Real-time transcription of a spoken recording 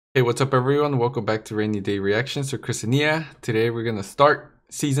Hey, what's up everyone? Welcome back to Rainy Day Reactions with Chris and Nia. Today we're gonna start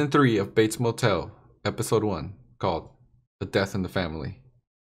Season 3 of Bates Motel, Episode 1, called The Death in the Family.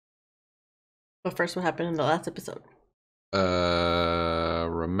 But first, what happened in the last episode?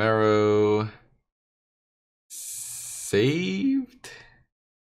 Romero saved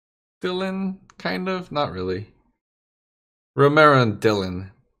Dylan, kind of? Not really. Romero and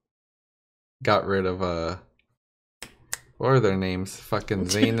Dylan got rid of, what are their names? Fucking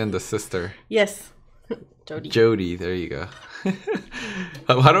Zane and the sister. Yes. Jody. Jody, there you go.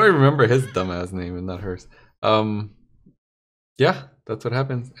 How do I remember his dumbass name and not hers? Yeah, that's what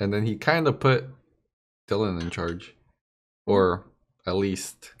happens. And then he kind of put Dylan in charge. Or at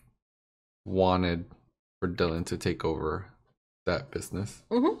least wanted for Dylan to take over that business.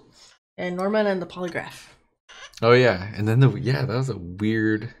 Mm-hmm. And Norman and the polygraph. Oh yeah, and then that was a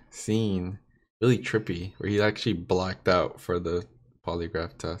weird scene. Really trippy, where he actually blacked out for the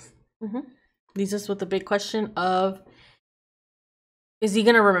polygraph test. Mm-hmm. Leaves us with the big question of, is he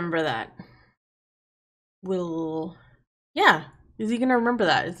gonna remember that? Is he gonna remember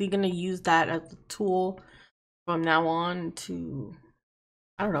that? Is he gonna use that as a tool from now on to,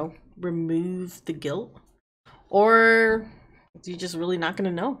 I don't know, remove the guilt? Or is he just really not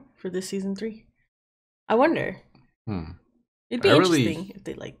gonna know for this season 3? I wonder. It'd be interesting if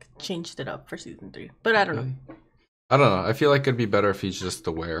they changed it up for season 3, but I don't know. I don't know. I feel like it'd be better if he's just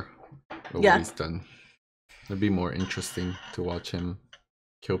aware of what he's done. It'd be more interesting to watch him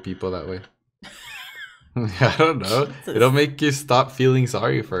kill people that way. I don't know. Jesus. It'll make you stop feeling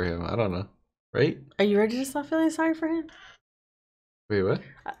sorry for him. I don't know. Right? Are you ready to stop feeling sorry for him? Wait, what?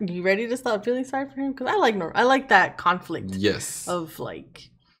 Are you ready to stop feeling sorry for him? Because I like Norma. I like that conflict. Yes. Of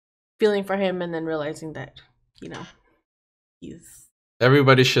feeling for him and then realizing that, he's...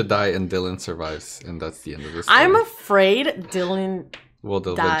 Everybody should die and Dylan survives, and that's the end of this story. I'm afraid Dylan will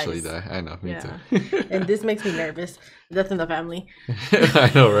eventually die. I know, me too. And this makes me nervous. Death in the family.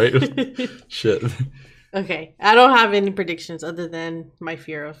 I know, right? Shit. Okay, I don't have any predictions other than my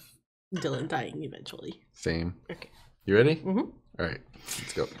fear of Dylan dying eventually. Same. Okay. You ready? Mm-hmm. All right,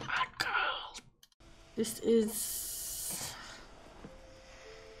 let's go. This is...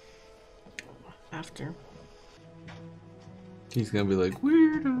 after... He's gonna be like,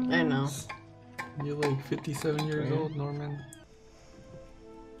 weirdos. I know. You're like 57 years old, Norman.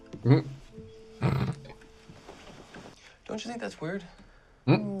 Don't you think that's weird?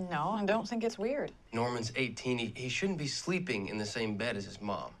 No, I don't think it's weird. Norman's 18. He shouldn't be sleeping in the same bed as his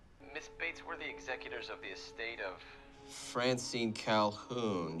mom. Miss Bates, we're the executors of the estate of... Francine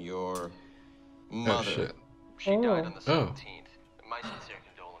Calhoun, your mother. Oh, shit. She died on the 17th. Oh. My sincere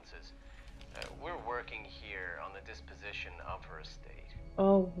condolences. We're working here on the disposition of her estate.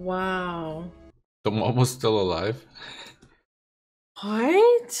 Oh, wow. The mom was still alive?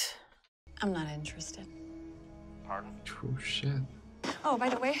 What? I'm not interested. Pardon? Oh, shit. Oh, by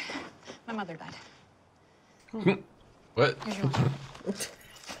the way, my mother died. What? Here's your mother.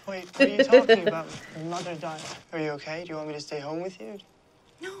 Wait, what are you talking about? Your mother died. Are you okay? Do you want me to stay home with you?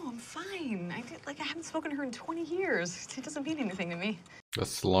 No, I'm fine. I haven't spoken to her in 20 years. It doesn't mean anything to me.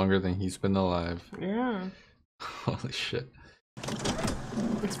 That's longer than he's been alive. Yeah. Holy shit.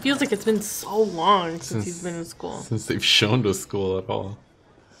 It feels like it's been so long since he's been in school. Since they've shown the school at all.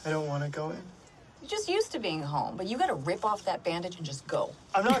 I don't want to go in. You're just used to being home, but you gotta rip off that bandage and just go.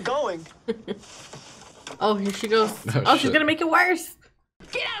 I'm not going. Oh, here she goes. Oh, she's gonna make it worse.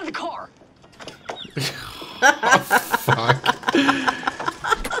 Get out of the car! Oh, fuck.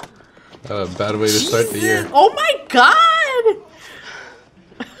 Bad way to start the year. Oh my god!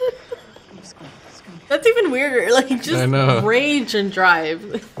 That's even weirder. Just rage and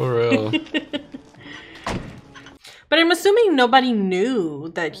drive. For real. But I'm assuming nobody knew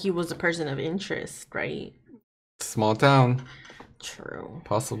that he was a person of interest, right? Small town. True.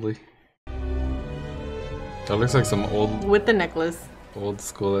 Possibly. That looks like some old... With the necklace. Old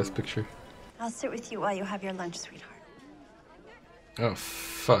school-ass picture. I'll sit with you while you have your lunch, sweetheart. Oh,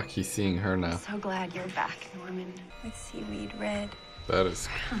 fuck. He's seeing her now. So glad you're back, Norman. With seaweed red. That is...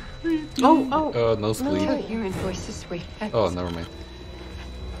 Oh, no sleep. No, your invoice is sweet. Oh, never mind.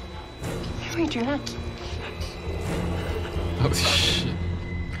 Read your lunch. Oh, shit.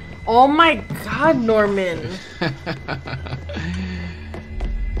 Oh my god, Norman.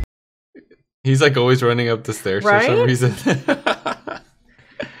 He's always running up the stairs for some reason.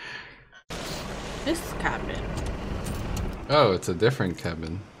 This cabin. Oh, it's a different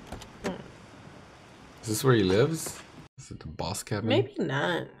cabin. Is this where he lives? Is it the boss cabin? Maybe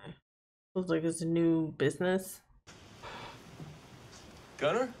not. Looks like it's a new business.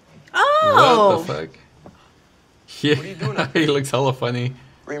 Gunner? Oh! What the fuck? Yeah, What are you doing up he looks hella funny.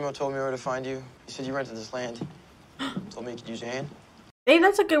 Remo told me where to find you. He said you rented this land. Told me you could use your hand. Hey,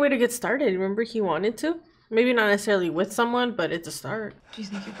 that's a good way to get started. Remember, he wanted to? Maybe not necessarily with someone, but it's a start. Do you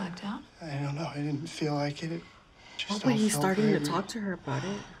think you blacked out? I don't know. I didn't feel like it. Oh, but he's starting to talk to her about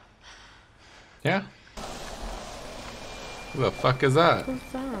it. Yeah. Who the fuck is that? Who's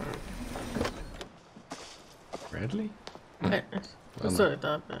that? Bradley? That's what I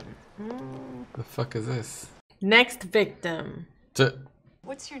thought then. The fuck is this? Next victim.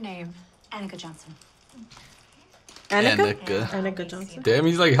 What's your name? Annika Johnson. Annika? Annika. Annika Johnson. Damn,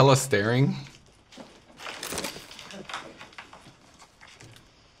 he's like hella staring.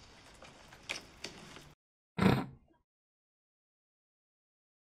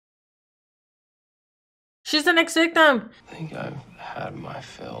 She's the next victim. I think I've had my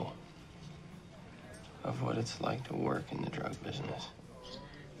fill of what it's like to work in the drug business.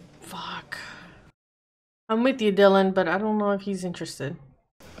 Fuck. I'm with you, Dylan, but I don't know if he's interested.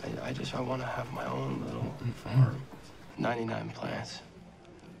 I want to have my own little farm. 99 plants.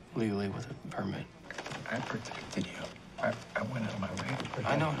 Legally with a permit. I protected you. I went out of my way to protect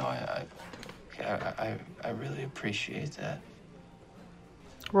I know, you. no, I really appreciate that.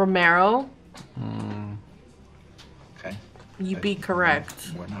 Romero, Okay? you be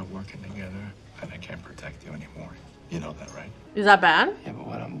correct. We're not working together, and I can't protect you anymore. You know that, right? Is that bad? Yeah, but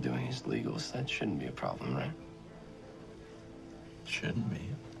what I'm doing is legal, so that shouldn't be a problem, right? Shouldn't be.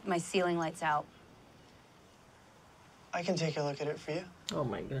 My ceiling light's out. I can take a look at it for you. Oh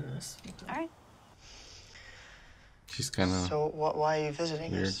my goodness. All right. She's kind of. So why are you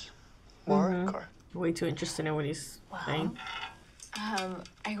visiting weird. us? Work or? Way too interested in what he's saying.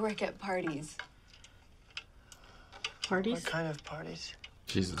 I work at parties. Parties? What kind of parties?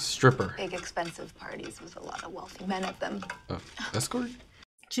 She's a stripper. Big, expensive parties with a lot of wealthy men at them. Escort?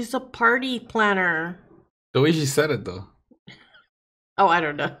 She's a party planner. The way she said it, though. Oh, I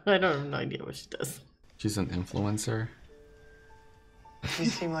don't know. I don't have no idea what she does. She's an influencer. You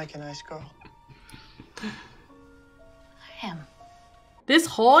seem like a nice girl. I am. This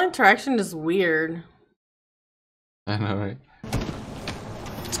whole interaction is weird. I know, right?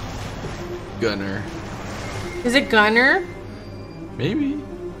 Gunner. Is it Gunner? Maybe.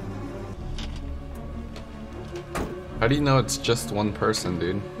 How do you know it's just one person,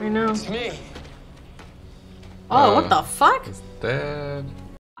 dude? I know. It's me. Oh, what the fuck? Is that...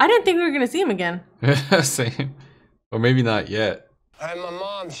 I didn't think we were gonna see him again. Same. Or maybe not yet. Hi, my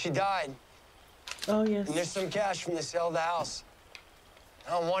mom, she died. Oh, yes. And there's some cash from the sale of the house.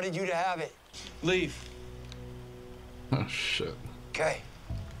 I wanted you to have it. Leave. Oh, shit. Okay.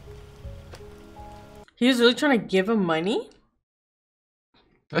 He was really trying to give him money?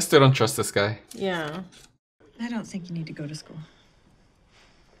 I still don't trust this guy. Yeah. I don't think you need to go to school.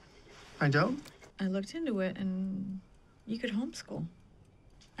 I don't? I looked into it and you could homeschool.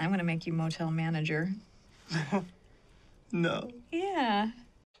 I'm gonna make you motel manager. No. Yeah.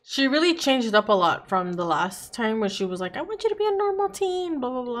 She really changed up a lot from the last time when she was like, I want you to be a normal teen, blah,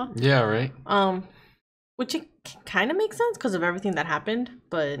 blah, blah. Yeah, right? Which it kind of makes sense because of everything that happened,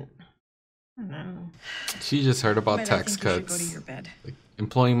 but I don't know. She just heard about But tax I think you should cuts. go to your bed. Like,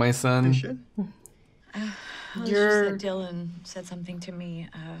 employing my son. You should. Well, You're- it's just that Dylan said something to me.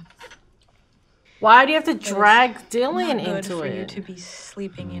 Why do you have to that it's drag not Dylan good into for you it? to be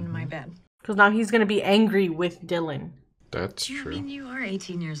sleeping in my bed. Because now he's going to be angry with Dylan. That's I true. mean, you are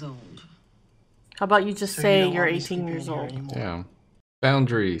 18 years old. How about you just So say you don't you're want me 18 sleeping years in here old? anymore. Yeah.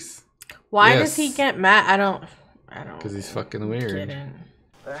 Boundaries. Why Yes. does he get mad? I don't Because he's fucking get weird. it.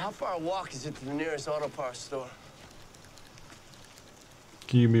 How far a walk is it to the nearest auto parts store?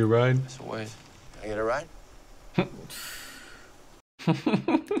 Can you give me a ride? It's a ways. Can I get a ride?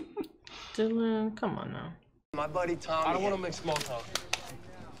 Dylan, come on now. My buddy Tommy. I don't want to make small talk.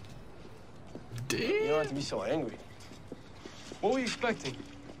 You don't have to be so angry. What were you expecting?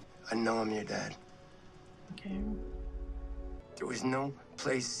 I know I'm your dad. Okay. There was no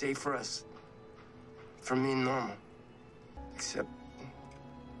place safe for us. For me and Norma. Except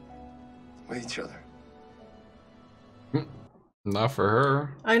with each other. Not for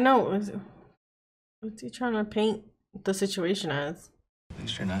her. I know. What's he trying to paint the situation as? At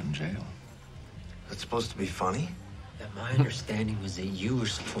least you're not in jail. That's supposed to be funny? Yeah, my understanding was that you were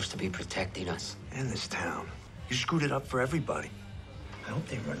supposed to be protecting us. In this town. You screwed it up for everybody. I hope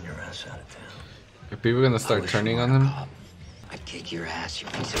they run your ass out of town. Are people gonna I start wish turning you on were a him? cop. I'd kick your ass, you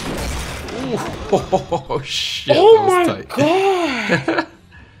piece of... Oh, shit. Oh that was my tight. god!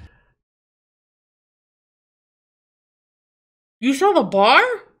 You saw the bar?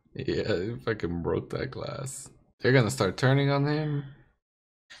 Yeah, he fucking broke that glass. They're gonna start turning on him.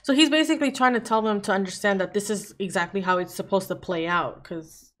 So he's basically trying to tell them to understand that this is exactly how it's supposed to play out,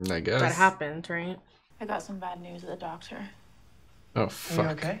 because I guess that happened, right? I got some bad news at the doctor. Oh fuck. Are you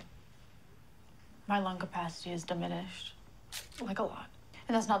okay? My lung capacity is diminished, like a lot.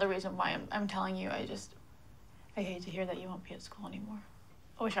 And that's not the reason why I'm telling you. I hate to hear that you won't be at school anymore.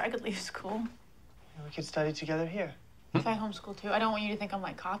 I wish I could leave school. We could study together here. If I homeschool too, I don't want you to think I'm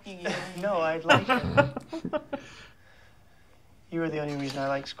like copying you. No, I'd like it. You are the only reason I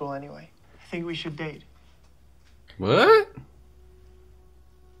like school anyway. I think we should date. What?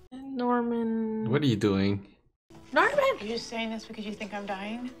 Norman. What are you doing? Norman! You're just saying this because you think I'm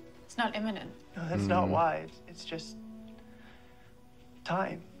dying? It's not imminent. No, that's not why. It's just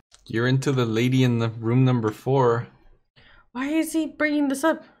time. You're into the lady in the room number 4. Why is he bringing this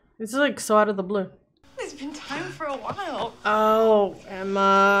up? This is like so out of the blue. It's been time for a while. Oh,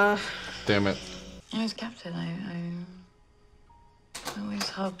 Emma. Damn it. I always kept it. I always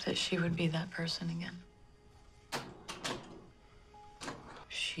hoped that she would be that person again.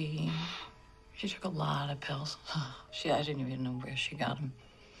 She took a lot of pills. I didn't even know where she got them.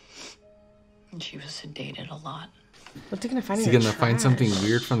 And she was sedated a lot. What's he gonna find? Is he gonna find something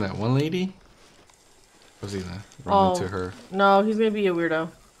weird from that one lady? Or is he gonna run into her? No, he's gonna be a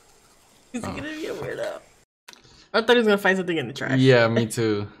weirdo. He's gonna be a weirdo. I thought he was gonna find something in the trash. Yeah, me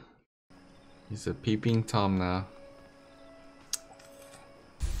too. He's a peeping Tom now.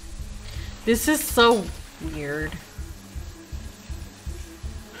 This is so weird.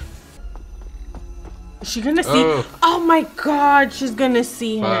 Is she gonna see? Oh my god, she's gonna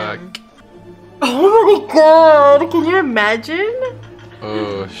see him. Oh my god, can you imagine?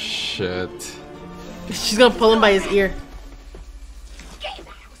 Oh shit. She's gonna pull him by his ear.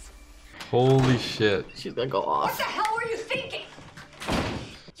 Holy shit. She's gonna go off. What the hell were you thinking?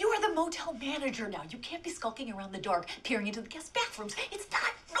 You are the motel manager now. You can't be skulking around the dark, peering into the guest bathrooms. It's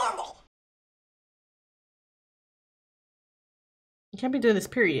not normal. You can't be doing this,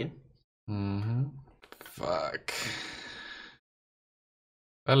 period. Mm-hmm. Fuck.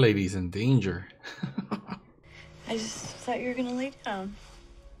 That lady's in danger. I just thought you were gonna lay down.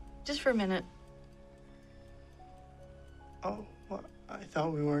 Just for a minute. Oh, well, I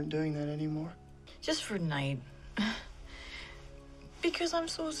thought we weren't doing that anymore. Just for a night. Because I'm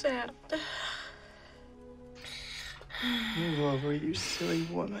so sad. Move over, you silly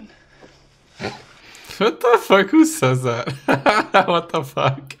woman. What the fuck? Who says that? What the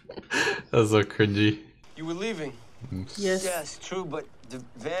fuck? That's so cringy. You were leaving. Yes. Yes, true, but the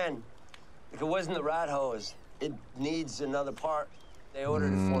van, if it wasn't the rat hose, it needs another part. They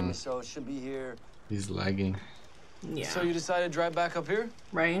ordered it for me, so it should be here. He's lagging. Yeah. So you decided to drive back up here?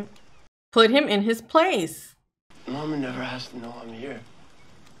 Right. Put him in his place. Norma never has to know I'm here.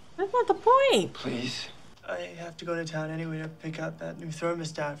 That's not the point. Please. I have to go to town anyway to pick up that new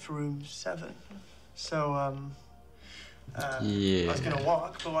thermostat for room 7. So, yeah. I was gonna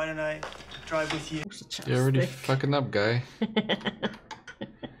walk, but why don't I drive with you? You're already fucking up, guy.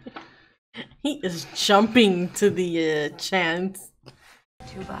 He is jumping to the chance.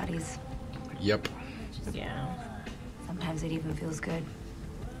 2 bodies. Yep. Yeah. Sometimes it even feels good.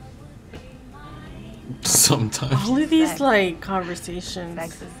 Sometimes. All of these like conversations.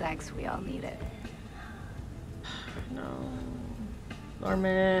 Sex is sex. We all need it. No.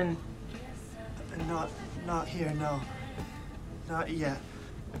 Norman. Not here, no. Not yet.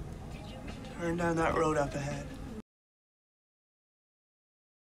 Turn down that road up ahead.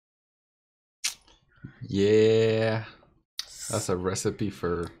 Yeah. That's a recipe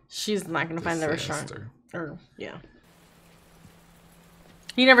for. She's not gonna find the restaurant. disaster. Or yeah.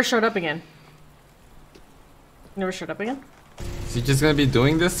 He never showed up again. Never showed up again? Is he just gonna be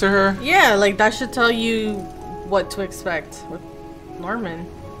doing this to her? Yeah, like that should tell you what to expect with Norman.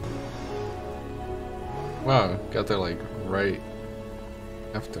 Wow, got there like right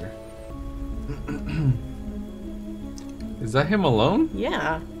after. Is that him alone?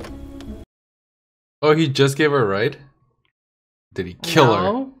 Yeah. Oh, he just gave her a ride? Did he kill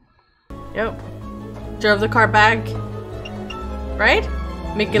her? Yep. Drove the car back. Right?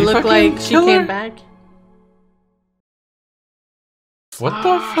 Make it He look fucking like she killed came her? back. What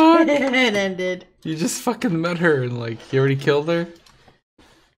the fuck? It ended. You just fucking met her and like he already killed her?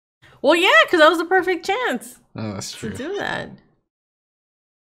 Well, yeah, because that was the perfect chance Oh, that's to true. do that.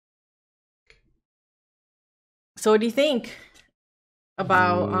 So what do you think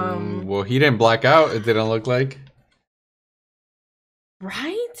about Well, he didn't black out, it didn't look like.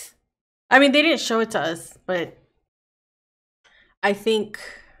 right? I mean, they didn't show it to us, but I think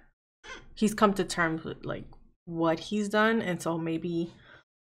he's come to terms with like what he's done, and so maybe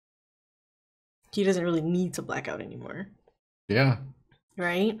he doesn't really need to black out anymore. Yeah.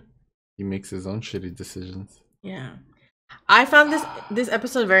 Right? He makes his own shitty decisions. Yeah. I found this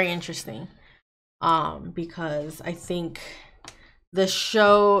episode very interesting. Because I think the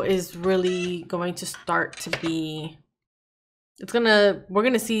show is really going to start to be we're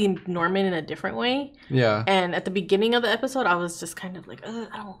gonna see Norman in a different way. Yeah. And at the beginning of the episode, I was just kind of like, I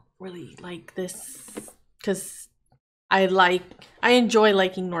don't really like this, because I enjoy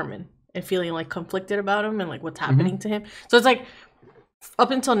liking Norman and feeling like conflicted about him and like what's happening to him. So it's like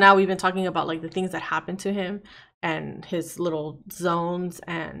up until now we've been talking about like the things that happened to him and his little zones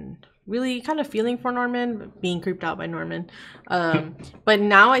and really kind of feeling for Norman, being creeped out by Norman. But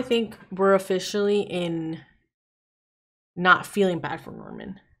now I think we're officially in not feeling bad for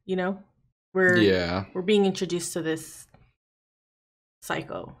Norman, you know? We're being introduced to this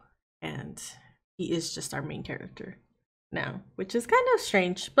psycho, and he is just our main character now, which is kind of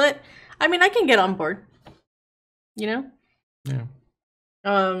strange, but I mean, I can get on board, you know? Yeah.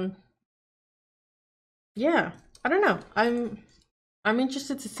 Yeah, I don't know. I'm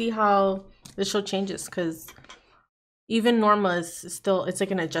interested to see how the show changes, because even Norma is still, it's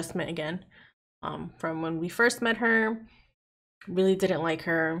like an adjustment again. From when we first met her, really didn't like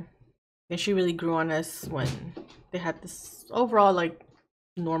her, and she really grew on us when they had this overall like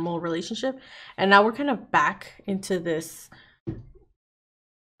normal relationship, and now we're kind of back into this.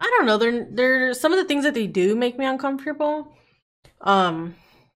 I don't know, they're some of the things that they do make me uncomfortable, and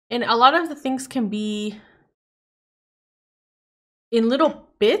a lot of the things can be in little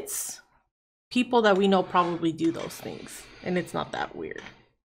bits. People that we know probably do those things, and it's not that weird,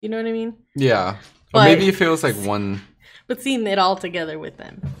 you know what I mean? Yeah. But or maybe it feels like one, but seeing it all together with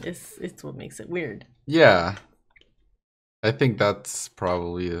them it's what makes it weird. Yeah, I think that's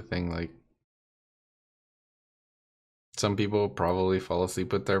probably the thing. Like, some people probably fall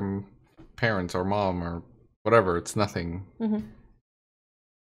asleep with their parents or mom or whatever. It's nothing.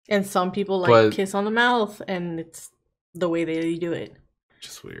 And some people like kiss on the mouth, and it's the way they do it.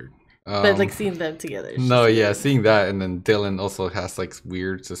 Just weird. But like seeing them together. No, yeah, seeing that, and then Dylan also has like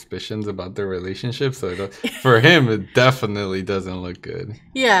weird suspicions about their relationship. So for him, it definitely doesn't look good.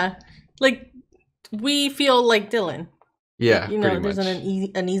 Yeah, like we feel like Dylan. Yeah, you know, there's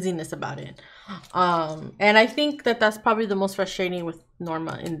an uneasiness about it. And I think that that's probably the most frustrating with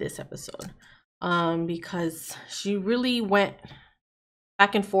Norma in this episode, because she really went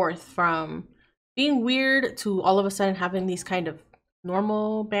back and forth from being weird to all of a sudden having these kind of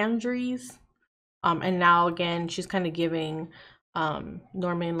normal boundaries, and now again she's kind of giving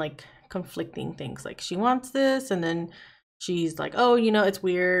Norman like conflicting things, like she wants this, and then she's like, oh, you know, it's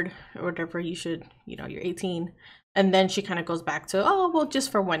weird or whatever, you should, you know, you're 18, and then she kind of goes back to, oh well,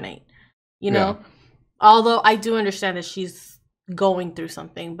 just for one night, you know. Although I do understand that she's going through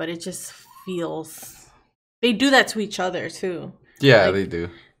something, but it just feels they do that to each other too. Yeah, like, they do.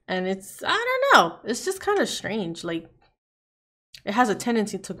 And it's, I don't know, it's just kind of strange. Like, it has a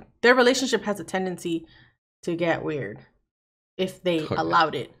tendency to, their relationship has a tendency to get weird if they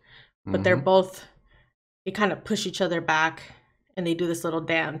allowed it. But they're both, they kind of push each other back, and they do this little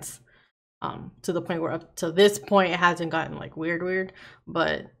dance, to the point where up to this point it hasn't gotten like weird,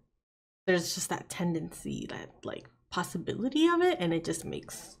 but there's just that tendency, that like possibility of it, and it just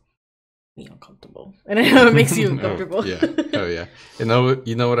makes me uncomfortable. And I know it makes you uncomfortable. Oh yeah.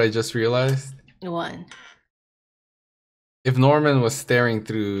 You know what I just realized? What? If Norman was staring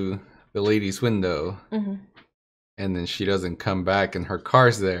through the lady's window, and then she doesn't come back and her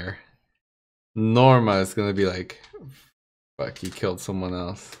car's there, Norma is gonna be like, fuck, he killed someone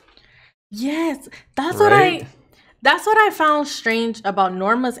else. Yes, that's right? That's what I found strange about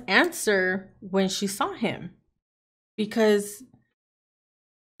Norma's answer when she saw him. Because,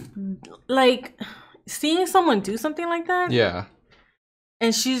 like, seeing someone do something like that. Yeah.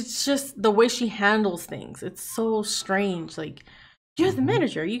 And she's just, the way she handles things, it's so strange. Like, you're the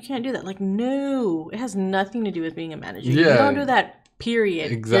manager, you can't do that. Like, no, it has nothing to do with being a manager. Yeah. You don't do that,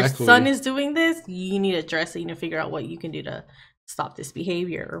 period. Exactly. Your son is doing this, you need to address it. You need to figure out what you can do to stop this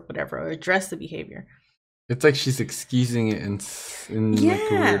behavior or whatever, or address the behavior. It's like she's excusing it in like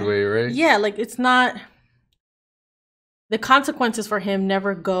a weird way, right? Yeah, like it's not, the consequences for him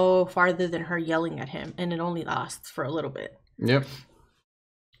never go farther than her yelling at him, and it only lasts for a little bit. Yep.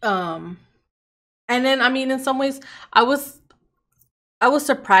 And then, I mean, in some ways, I was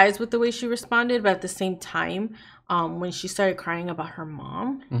surprised with the way she responded, but at the same time, when she started crying about her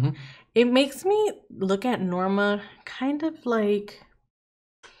mom, it makes me look at Norma kind of like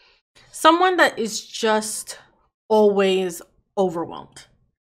someone that is just always overwhelmed.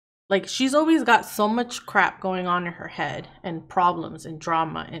 Like, she's always got so much crap going on in her head, and problems and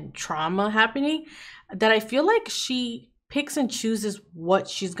drama and trauma happening, that I feel like she picks and chooses what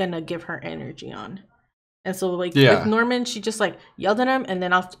she's gonna give her energy on. And so, like, with Norman, she just, like, yelled at him. And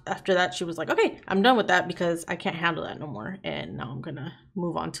then after that, she was like, okay, I'm done with that because I can't handle that no more. And now I'm going to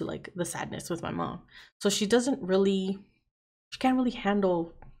move on to, like, the sadness with my mom. So she can't really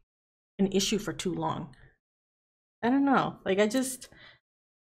handle an issue for too long. I don't know. Like,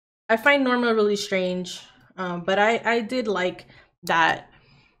 I find Norma really strange. But I did like that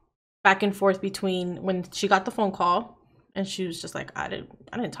back and forth between when she got the phone call. And she was just like, I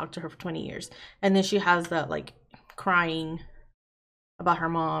didn't talk to her for 20 years. And then she has that, like, crying about her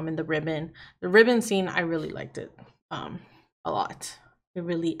mom and the ribbon. The ribbon scene, I really liked it a lot. It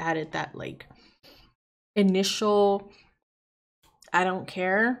really added that, like, initial, I don't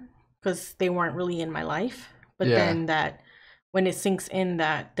care, because they weren't really in my life. But then that when it sinks in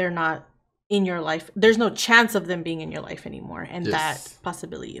that they're not in your life, there's no chance of them being in your life anymore. And that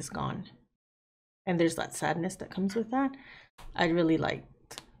possibility is gone. And there's that sadness that comes with that. I really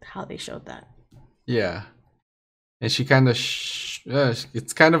liked how they showed that. Yeah. And she kind of,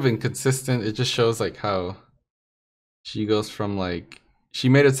 it's kind of inconsistent. It just shows, like, how she goes from, like, she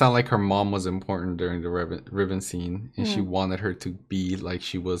made it sound like her mom was important during the ribbon scene. And she wanted her to be like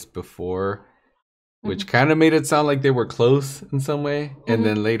she was before. Which kind of made it sound like they were close in some way. And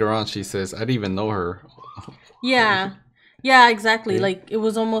then later on, she says, I didn't even know her. Yeah. Yeah, exactly. Like, it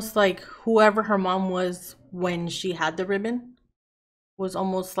was almost like whoever her mom was when she had the ribbon was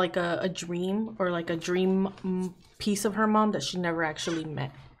almost like a dream, or like a dream piece of her mom that she never actually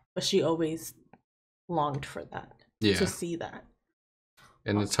met. But she always longed for that, to see that.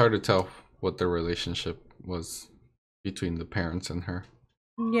 And it's hard to tell what the relationship was between the parents and her.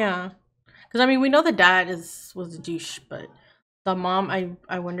 Yeah. Because, I mean, we know the dad was a douche, but the mom,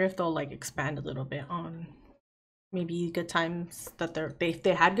 I wonder if they'll, like, expand a little bit on maybe good times that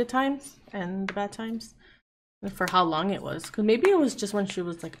they had good times and the bad times, and for how long it was. Because maybe it was just when she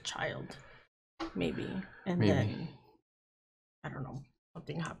was, like, a child, maybe, and then I don't know,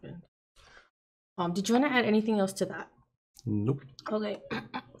 something happened. Did you want to add anything else to that? Nope. Okay.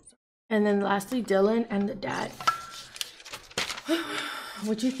 And then lastly, Dylan and the dad.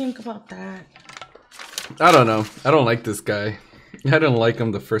 What do you think about that? I don't know. I don't like this guy. I didn't like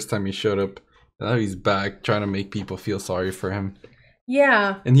him the first time he showed up. Now he's back trying to make people feel sorry for him.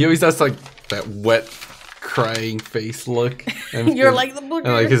 Yeah. And he always has, like, that wet, crying face look. And you're like the booger.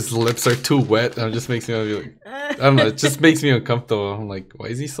 And, like, his lips are too wet. And it just makes me like, I don't know. It just makes me uncomfortable. I'm like, why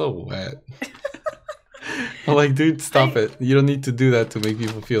is he so wet? I'm like, dude, stop it. You don't need to do that to make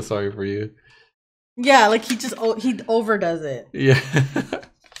people feel sorry for you. Yeah, like, he overdoes it. Yeah.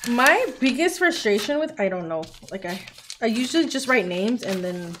 My biggest frustration with, I don't know. Like, I usually just write names and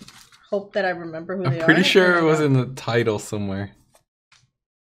then hope that I remember who they are. I'm pretty sure it was in the title somewhere.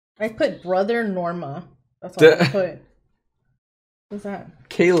 I put Brother Norma. That's all I put. Who's that?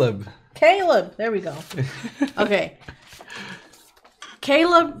 Caleb. There we go. Okay.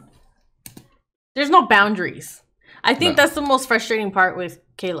 Caleb. There's no boundaries. I think that's the most frustrating part with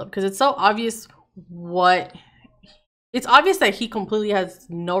Caleb, because it's so obvious it's obvious that he completely has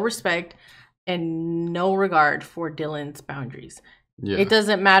no respect and no regard for Dylan's boundaries. Yeah. It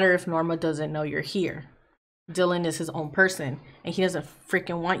doesn't matter if Norma doesn't know you're here. Dylan is his own person, and he doesn't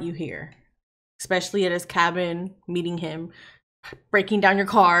freaking want you here. Especially at his cabin, meeting him, breaking down your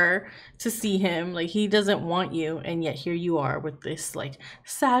car to see him. Like, he doesn't want you, and yet here you are with this, like,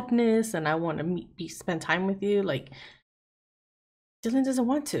 sadness, and I want to spend time with you. Like, Dylan doesn't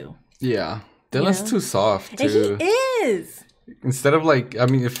want to. Yeah. Dylan's too soft, too. And he is. Instead of, like, I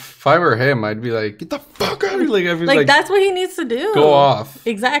mean, if I were him, I'd be like, get the fuck out of here. Like, I'd be like, that's what he needs to do. Go off.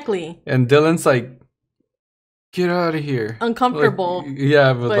 Exactly. And Dylan's like, get out of here. Uncomfortable. Like,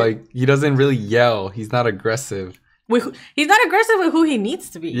 yeah, but, like, he doesn't really yell. He's not aggressive. He's not aggressive with who he needs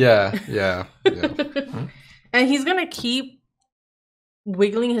to be. Yeah. And he's going to keep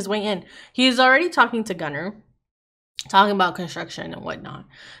wiggling his way in. He's already talking to Gunner, talking about construction and whatnot.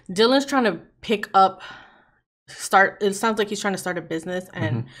 Dylan's trying to it sounds like he's trying to start a business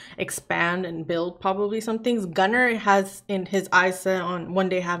and expand and build probably some things. Gunner has in his eyes set on one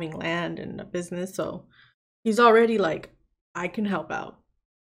day having land and a business, so he's already like, I can help out.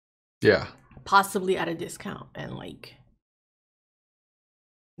 Yeah. Possibly at a discount, and, like,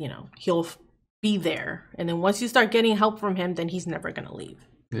 you know, he'll be there. And then once you start getting help from him, then he's never gonna leave.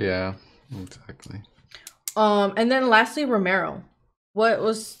 Yeah, exactly. And then lastly, Romero. What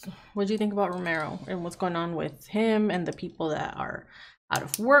do you think about Romero and what's going on with him and the people that are out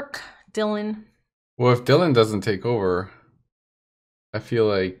of work? Dylan. Well, if Dylan doesn't take over, I feel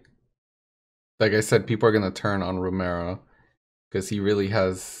like I said, people are gonna turn on Romero because he really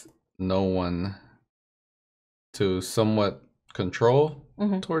has no one to somewhat control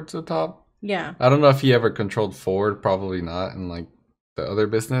towards the top. Yeah. I don't know if he ever controlled Ford, probably not in like the other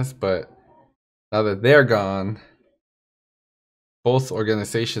business, but now that they're gone, both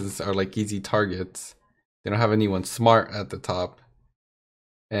organizations are like easy targets. They don't have anyone smart at the top.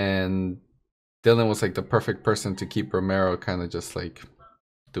 And Dylan was like the perfect person to keep Romero kind of just like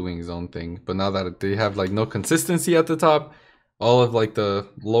doing his own thing. But now that they have like no consistency at the top, all of like the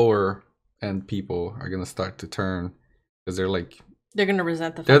lower end people are going to start to turn because they're like, they're going to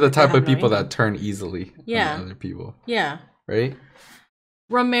resent the fact they're the that type they of have no people income. that turn easily on other people. Yeah. Right?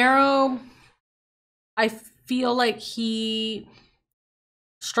 Romero, I feel like he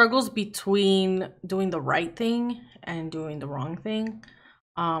struggles between doing the right thing and doing the wrong thing.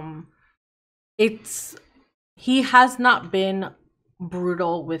 He has not been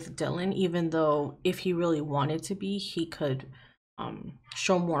brutal with Dylan, even though if he really wanted to be, he could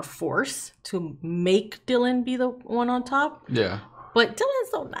show more force to make Dylan be the one on top. Yeah. But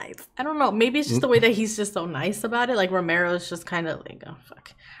Dylan's so nice. I don't know. Maybe it's just the way that he's just so nice about it. Like Romero's just kind of like, oh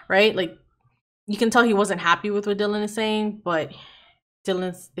fuck, right? Like you can tell he wasn't happy with what Dylan is saying, but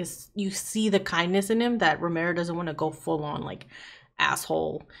you see the kindness in him that Romero doesn't want to go full on like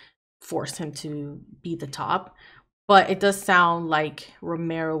asshole, force him to be the top. But it does sound like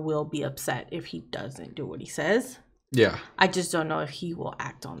Romero will be upset if he doesn't do what he says. Yeah. I just don't know if he will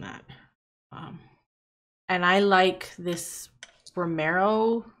act on that. And I like this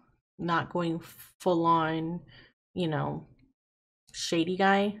Romero not going full on, you know, shady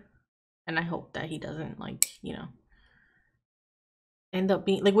guy. And I hope that he doesn't like, you know, end up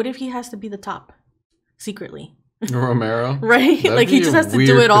being like, what if he has to be the top secretly? Romero, right? That'd like he just has to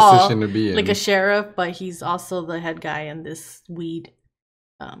do it all, like a sheriff, but he's also the head guy in this weed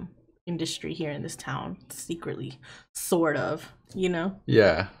industry here in this town, secretly, sort of, you know.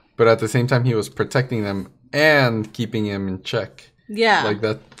 Yeah, but at the same time, he was protecting them and keeping him in check. Yeah, like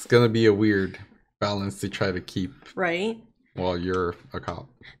that's gonna be a weird balance to try to keep. Right. While you're a cop.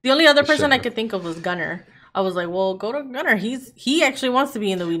 The only other person I could think of was Gunner. I was like, well, go to Gunner. He actually wants to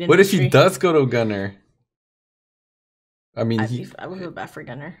be in the weed industry. What if he does go to Gunner? I mean, I would feel bad for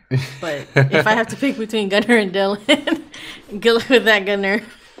Gunner. But if I have to pick between Gunner and Dylan, go with that Gunner.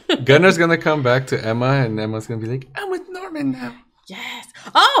 Gunner's gonna come back to Emma, and Emma's gonna be like, I'm with Norman now. Yes.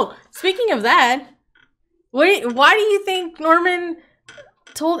 Oh, speaking of that, why do you think Norman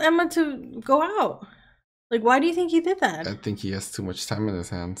told Emma to go out? Like, why do you think he did that? I think he has too much time in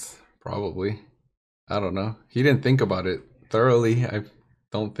his hands. Probably. I don't know. He didn't think about it thoroughly, I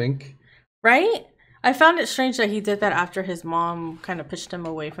don't think. Right? I found it strange that he did that after his mom kind of pushed him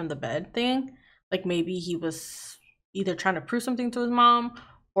away from the bed thing. Like, maybe he was either trying to prove something to his mom,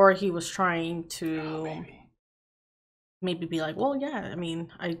 or he was trying to maybe be like, well, yeah, I mean,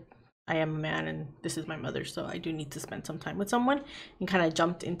 I am a man and this is my mother, so I do need to spend some time with someone, and kind of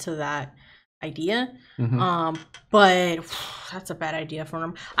jumped into that idea. But that's a bad idea for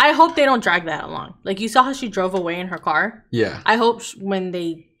him. I hope they don't drag that along. Like, you saw how she drove away in her car. Yeah. I hope when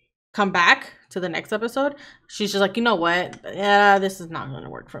they come back to the next episode, she's just like, you know what? Yeah, this is not going to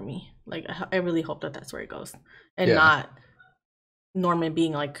work for me. Like, I really hope that that's where it goes, and not Norman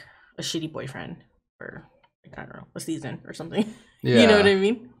being like a shitty boyfriend for, like, I don't know, a season or something. Yeah. You know what I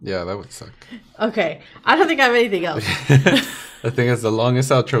mean? Yeah, that would suck. Okay, I don't think I have anything else. I think it's the longest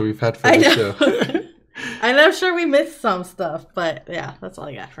outro we've had for the show. And I'm sure we missed some stuff, but yeah, that's all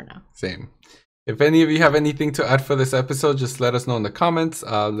I got for now. Same. If any of you have anything to add for this episode, just let us know in the comments.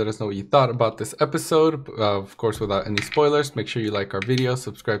 Let us know what you thought about this episode. Of course, without any spoilers, make sure you like our video,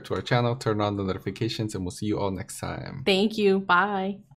 subscribe to our channel, turn on the notifications, and we'll see you all next time. Thank you. Bye.